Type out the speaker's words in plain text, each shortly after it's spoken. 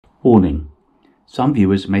Warning: some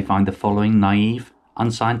viewers may find the following naive,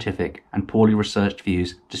 unscientific and poorly researched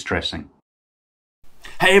views distressing.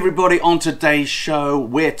 Hey everybody, on today's show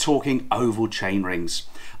we're talking oval chain rings.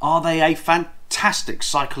 Are they a fantastic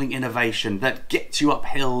cycling innovation that gets you up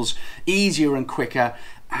hills easier and quicker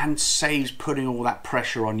and saves putting all that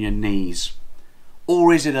pressure on your knees?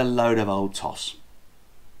 Or is it a load of old toss?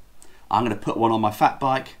 I'm going to put one on my fat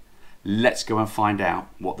bike. Let's go and find out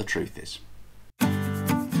what the truth is.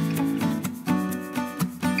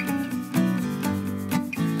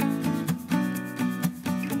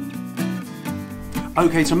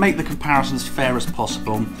 Okay, to make the comparison as fair as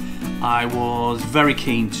possible, I was very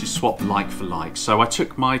keen to swap like for like. So I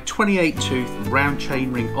took my 28 tooth round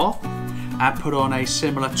chain ring off and put on a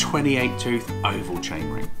similar 28 tooth oval chain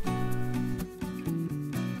ring.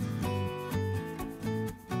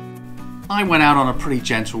 I went out on a pretty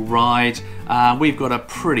gentle ride. We've got a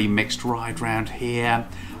pretty mixed ride round here.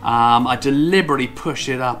 I deliberately pushed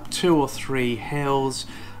it up 2 or 3 hills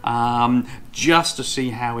just to see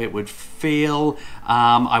how it would feel.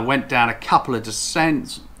 I went down a couple of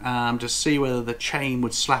descents to see whether the chain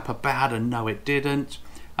would slap about, and no, it didn't.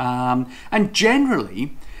 And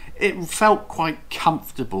generally it felt quite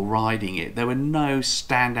comfortable riding it. There were no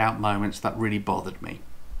standout moments that really bothered me.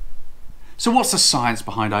 So what's the science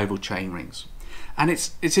behind oval chain rings? And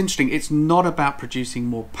it's interesting. It's not about producing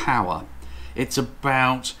more power. It's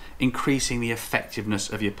about increasing the effectiveness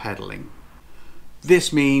of your pedaling.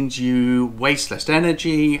 This means you waste less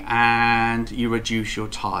energy and you reduce your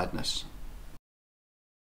tiredness.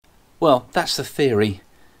 Well, that's the theory,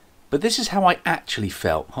 but this is how I actually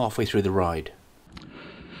felt halfway through the ride.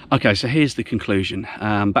 Okay, so here's the conclusion.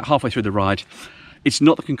 About halfway through the ride, it's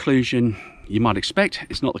not the conclusion you might expect.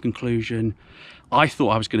 It's not the conclusion I thought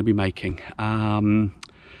I was going to be making.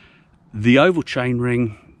 The oval chain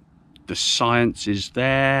ring, the science is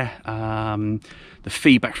there, the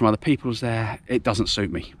feedback from other people is there. It doesn't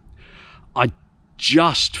suit me. I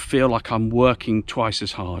just feel like I'm working twice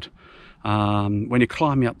as hard. When you're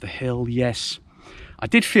climbing up the hill, yes, I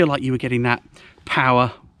did feel like you were getting that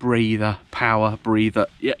power breather,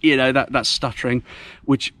 you know, that stuttering,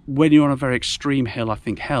 which when you're on a very extreme hill I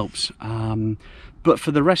think helps. But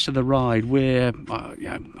for the rest of the ride, we're you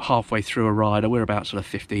know, halfway through a ride, or we're about sort of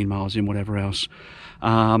 15 miles in, whatever else.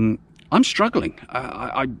 I'm struggling.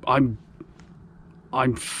 I'm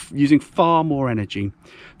using far more energy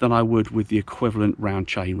than I would with the equivalent round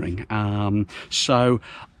chain ring. So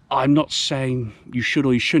I'm not saying you should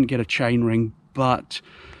or you shouldn't get a chain ring, but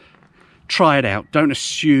try it out. Don't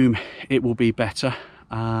assume it will be better.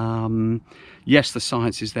 Yes, the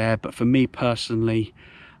science is there, but for me personally,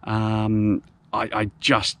 I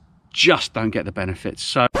just don't get the benefits.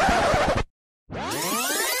 So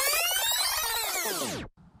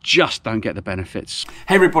just don't get the benefits.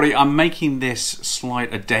 Hey everybody, I'm making this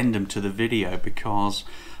slight addendum to the video because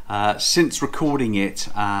since recording it,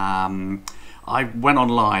 I went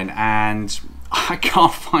online and I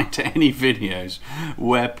can't find any videos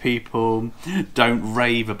where people don't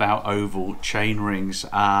rave about oval chain rings.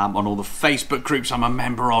 On all the Facebook groups I'm a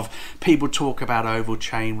member of, people talk about oval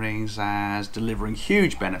chain rings as delivering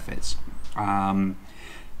huge benefits.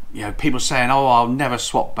 You know, people saying, oh, I'll never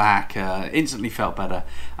swap back, instantly felt better.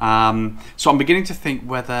 So I'm beginning to think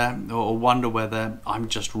whether, or wonder whether I'm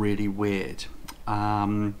just really weird.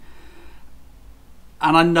 And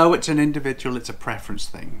I know it's an individual, it's a preference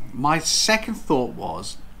thing. My second thought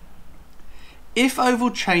was, if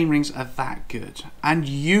oval chain rings are that good and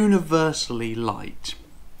universally liked,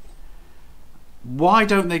 why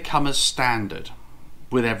don't they come as standard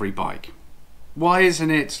with every bike? Why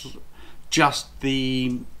isn't it just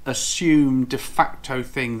the assumed de facto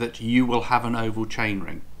thing that you will have an oval chain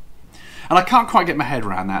ring? And I can't quite get my head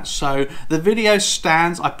around that. So the video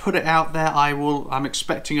stands, I put it out there. I'm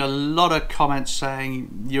expecting a lot of comments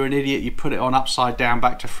saying you're an idiot, you put it on upside down,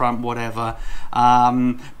 back to front, whatever.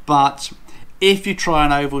 But if you try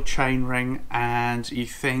an oval chain ring and you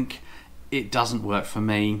think it doesn't work for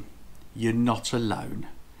me, you're not alone.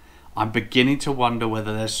 I'm beginning to wonder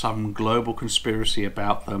whether there's some global conspiracy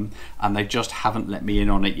about them and they just haven't let me in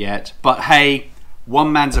on it yet. But hey,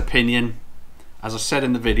 one man's opinion. As I said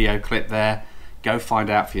in the video clip there, go find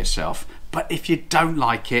out for yourself. But if you don't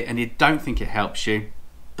like it and you don't think it helps you,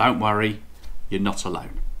 don't worry, you're not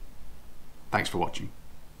alone. Thanks for watching.